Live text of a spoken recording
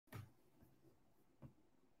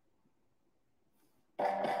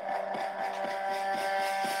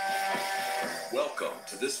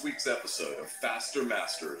this week's episode of Faster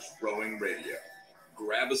Masters Rowing Radio.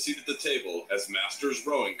 Grab a seat at the table as Masters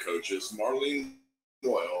rowing coaches Marlene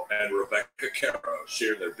Royal and Rebecca Caro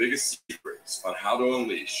share their biggest secrets on how to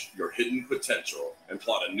unleash your hidden potential and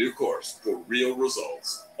plot a new course for real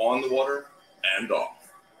results on the water and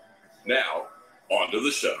off. Now, on to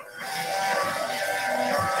the show.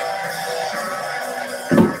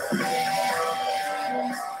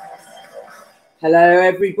 Hello,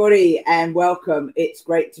 everybody, and welcome. It's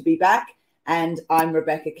great to be back, and I'm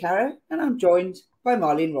Rebecca Caro, and I'm joined by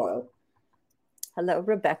Marlene Royal. Hello,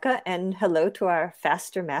 Rebecca, and hello to our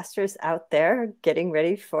Faster Masters out there getting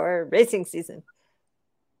ready for racing season.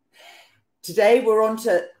 Today, we're on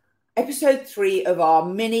to episode 3 of our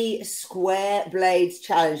mini Square Blades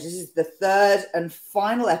Challenge. This is the third and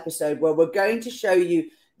final episode where we're going to show you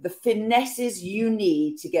the finesses you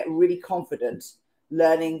need to get really confident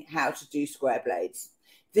learning how to do square blades.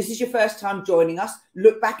 If this is your first time joining us,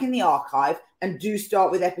 look back in the archive and do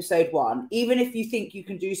start with episode 1. Even if you think you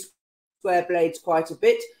can do square blades quite a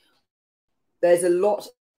bit, there's a lot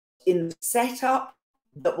in the setup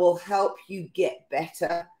that will help you get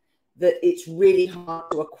better, that it's really hard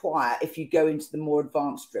to acquire if you go into the more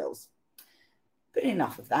advanced drills. But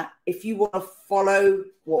enough of that. If you want to follow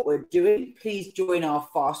what we're doing, please join our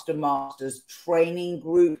Faster Masters training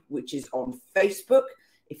group, which is on Facebook.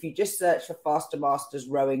 If you just search for Faster Masters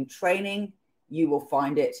Rowing Training, you will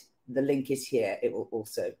find it. The link is here. It will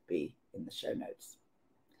also be in the show notes.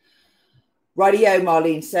 Rightio,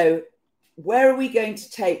 Marlene. So where are we going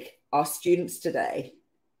to take our students today?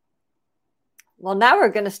 Well, now we're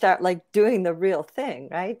going to start like doing the real thing,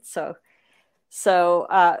 right? So 3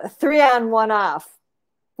 on, 1 off.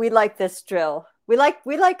 We like this drill. We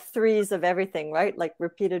like threes of everything, right? Like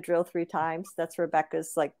repeat a drill 3 times. That's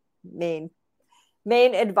Rebecca's like main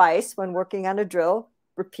advice when working on a drill.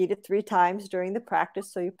 Repeat it 3 times during the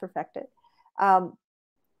practice so you perfect it.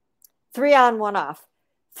 3 on, 1 off.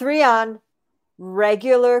 3 on,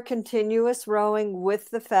 regular continuous rowing with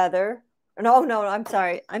the feather. No, I'm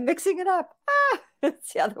sorry. I'm mixing it up.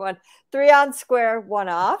 It's the other one. 3 on square, 1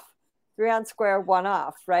 off. 3 on square, 1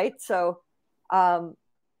 off, right? So the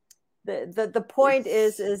point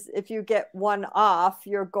is if you get 1 off,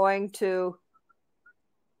 you're going to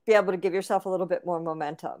be able to give yourself a little bit more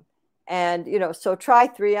momentum. And, so try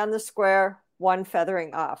 3 on the square, 1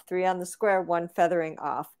 feathering off, 3 on the square, 1 feathering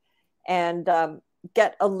off, and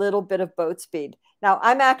get a little bit of boat speed. Now,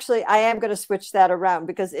 I am going to switch that around,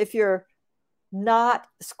 because if you're not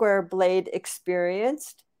square blade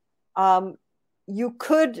experienced, you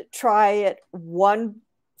could try it 1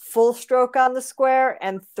 full stroke on the square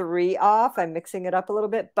and 3 off. I'm mixing it up a little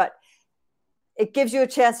bit, but it gives you a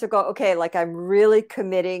chance to go, okay, like I'm really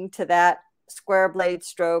committing to that square blade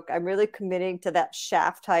stroke. I'm really committing to that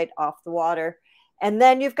shaft height off the water. And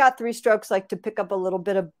then you've got 3 strokes like to pick up a little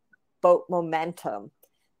bit of boat momentum.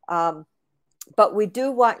 But we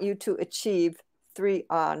do want you to achieve 3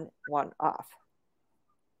 on, 1 off.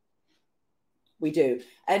 We do.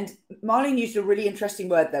 And Marlene used a really interesting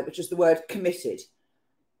word there, which is the word committed.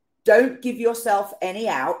 Don't give yourself any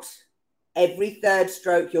out. Every 3rd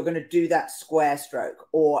stroke, you're going to do that square stroke,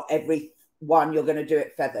 or every 1, you're going to do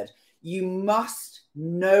it feathered. You must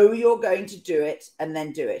know you're going to do it and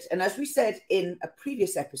then do it. And as we said in a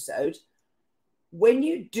previous episode, when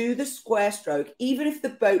you do the square stroke, even if the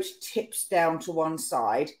boat tips down to one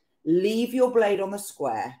side, leave your blade on the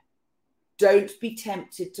square. Don't be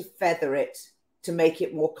tempted to feather it to make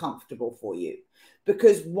it more comfortable for you.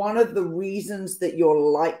 Because one of the reasons that you're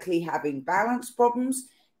likely having balance problems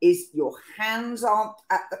is your hands aren't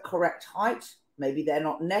at the correct height. Maybe they're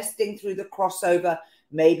not nesting through the crossover.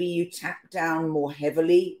 Maybe you tap down more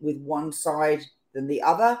heavily with one side than the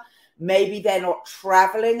other. Maybe they're not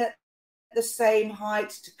traveling at the same height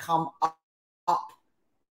to come up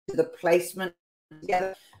to the placement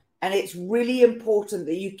together. And it's really important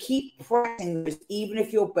that you keep pressing this, even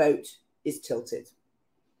if your boat is tilted.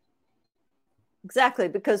 Exactly,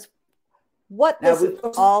 because what this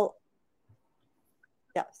all,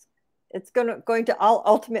 yes, it's going to all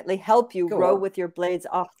ultimately help you row with your blades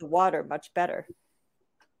off the water much better.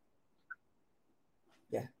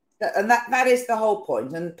 Yeah, and that is the whole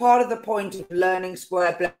point. And part of the point of learning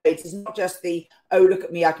square blades is not just the, oh, look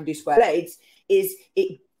at me, I can do square blades, is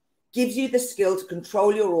it gives you the skill to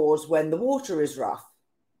control your oars when the water is rough.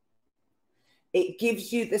 It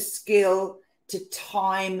gives you the skill to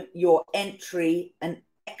time your entry and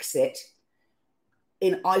exit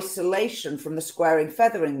in isolation from the squaring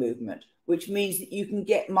feathering movement, which means that you can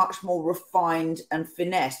get much more refined and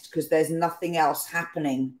finessed because there's nothing else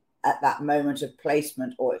happening at that moment of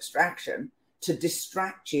placement or extraction to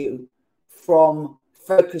distract you from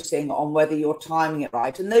focusing on whether you're timing it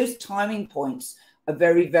right. And those timing points are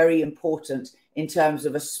very, very important in terms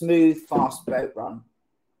of a smooth, fast boat run.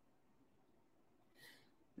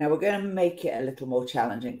 Now we're going to make it a little more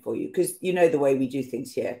challenging for you, because you know the way we do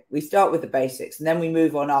things here. We start with the basics and then we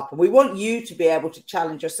move on up. And we want you to be able to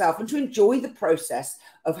challenge yourself and to enjoy the process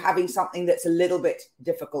of having something that's a little bit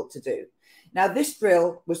difficult to do. Now, this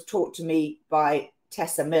drill was taught to me by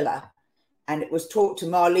Tessa Miller, and it was taught to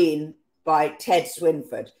Marlene by Ted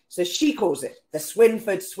Swinford. So she calls it the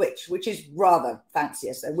Swinford switch, which is rather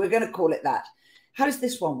fancier. So we're going to call it that. How does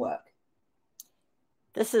this one work?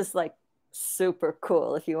 This is like super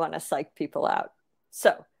cool if you want to psych people out.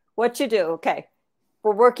 So what you do, okay,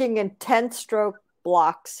 we're working in 10 stroke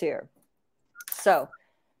blocks here. So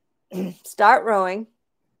start rowing,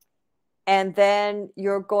 and then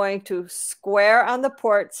you're going to square on the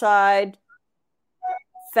port side,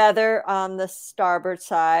 feather on the starboard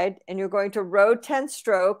side, and you're going to row 10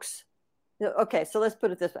 strokes. Okay, so let's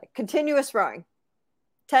put it this way. Continuous rowing,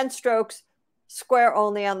 10 strokes, square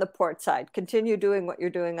only on the port side. Continue doing what you're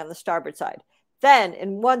doing on the starboard side. Then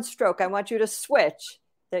in one stroke, I want you to switch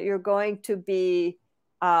that you're going to be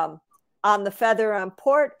on the feather on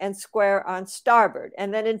port and square on starboard.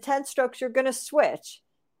 And then in 10 strokes, you're going to switch.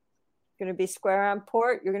 You're going to be square on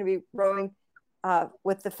port. You're going to be rowing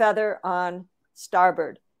with the feather on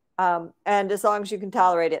starboard. And as long as you can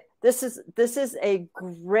tolerate it. This is a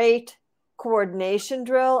great coordination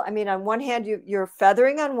drill. I mean, on one hand, you're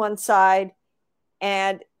feathering on one side,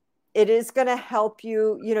 and it is going to help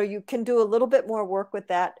you, you can do a little bit more work with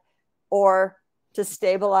that, or to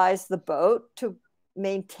stabilize the boat, to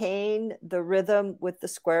maintain the rhythm with the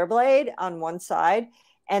square blade on one side.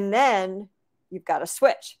 And then you've got to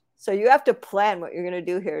switch. So you have to plan what you're going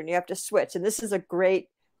to do here, and you have to switch. And this is a great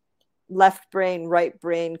left brain, right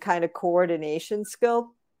brain kind of coordination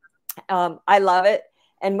skill. I love it.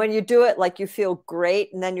 And when you do it, like, you feel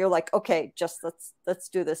great. And then you're like, okay, just let's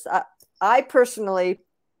do this. I personally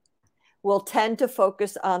will tend to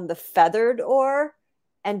focus on the feathered oar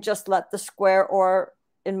and just let the square oar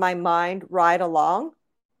in my mind ride along,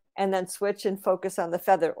 and then switch and focus on the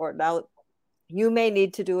feathered oar. Now, you may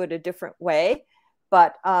need to do it a different way,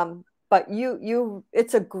 but you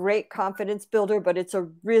it's a great confidence builder, but it's a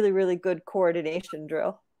really, really good coordination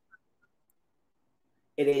drill.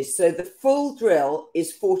 It is. So the full drill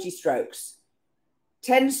is 40 strokes,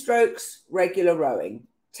 10 strokes regular rowing,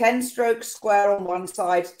 10 strokes square on one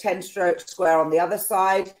side, 10 strokes square on the other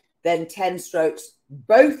side, then 10 strokes,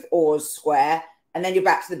 both oars square, and then you're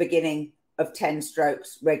back to the beginning of 10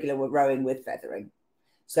 strokes regular rowing with feathering.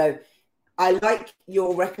 So I like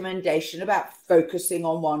your recommendation about focusing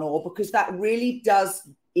on one oar, because that really does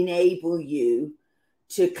enable you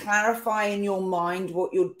to clarify in your mind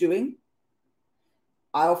what you're doing.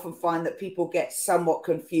 I often find that people get somewhat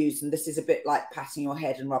confused, and this is a bit like patting your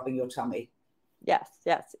head and rubbing your tummy. Yes.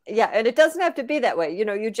 Yeah. And it doesn't have to be that way.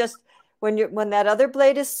 You just, when that other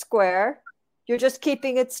blade is square, you're just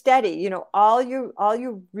keeping it steady. All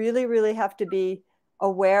you really, really have to be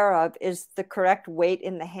aware of is the correct weight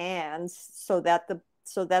in the hands, so that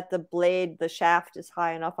the blade, the shaft, is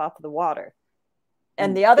high enough off of the water.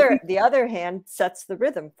 And the other hand sets the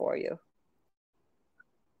rhythm for you.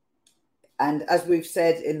 And as we've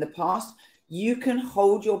said in the past, you can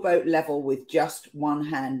hold your boat level with just one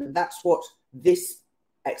hand. And that's what this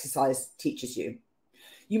exercise teaches you.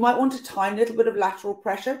 You might want a tiny little bit of lateral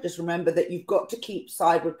pressure. Just remember that you've got to keep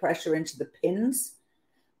sideward pressure into the pins.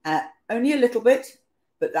 Only a little bit,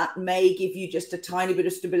 but that may give you just a tiny bit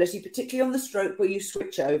of stability, particularly on the stroke where you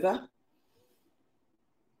switch over.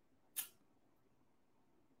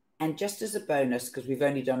 And just as a bonus, because we've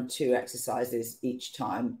only done 2 exercises each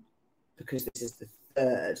time, because this is the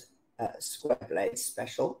third square blade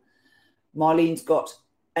special, Marlene's got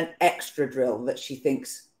an extra drill that she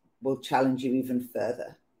thinks will challenge you even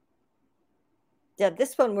further. Yeah,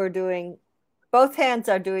 this one we're doing, both hands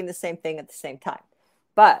are doing the same thing at the same time.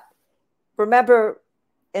 But remember,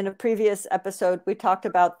 in a previous episode, we talked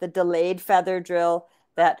about the delayed feather drill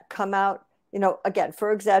that come out, again,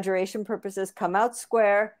 for exaggeration purposes, come out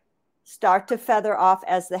square, start to feather off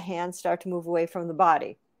as the hands start to move away from the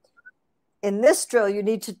body. In this drill, you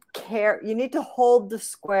need to hold the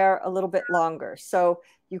square a little bit longer. So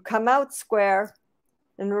you come out square,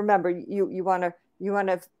 and remember, you want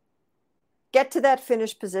to get to that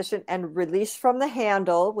finished position and release from the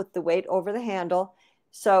handle with the weight over the handle.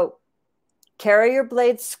 So carry your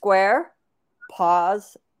blade square,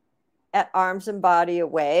 pause at arms and body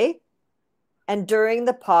away, and during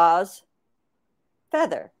the pause,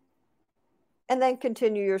 feather, and then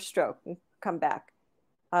continue your stroke and come back.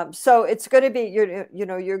 So it's going to be,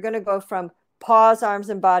 you're going to go from pause, arms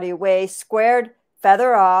and body away, squared,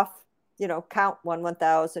 feather off, count 1,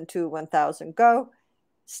 1,000, 2, 1,000, go.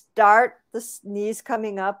 Start the knees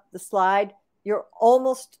coming up, the slide. You're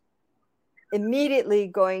almost immediately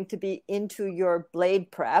going to be into your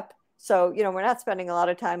blade prep. So, we're not spending a lot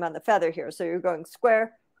of time on the feather here. So you're going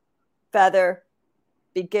square, feather,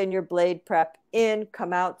 begin your blade prep in,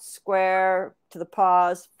 come out square to the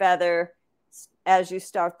pause, feather. As you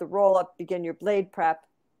start the roll up, begin your blade prep.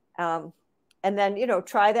 And then,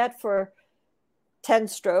 try that for 10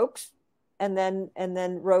 strokes and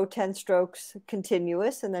then row 10 strokes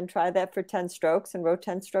continuous, and then try that for 10 strokes and row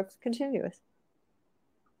 10 strokes continuous.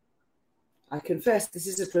 I confess this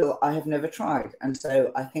is a drill I have never tried. And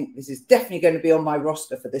so I think this is definitely going to be on my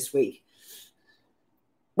roster for this week.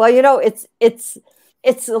 Well, it's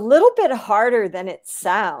a little bit harder than it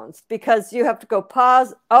sounds, because you have to go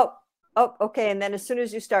pause. Oh, okay. And then as soon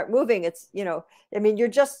as you start moving, it's, you're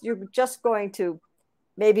just going to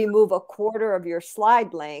maybe move a quarter of your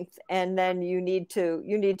slide length. And then you need to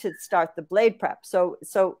start the blade prep. So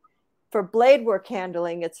for blade work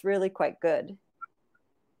handling, it's really quite good.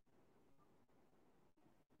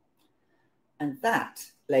 And that,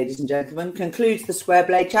 ladies and gentlemen, concludes the Square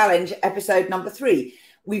Blade Challenge, episode number 3.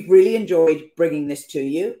 We've really enjoyed bringing this to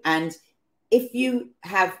you. And if you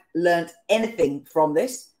have learned anything from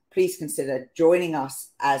this, please consider joining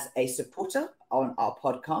us as a supporter on our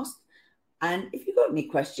podcast. And if you've got any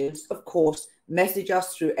questions, of course, message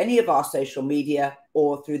us through any of our social media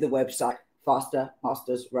or through the website,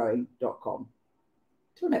 fastermastersrowing.com.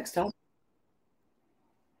 Till next time.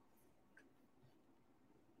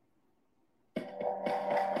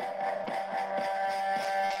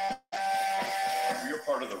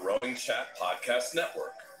 Part of the Rowing Chat Podcast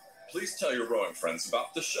Network. Please tell your rowing friends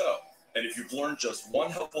about the show. And if you've learned just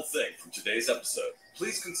one helpful thing from today's episode,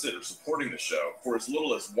 please consider supporting the show for as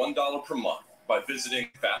little as $1 per month by visiting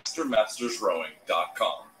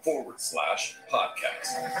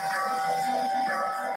fastermastersrowing.com/podcast.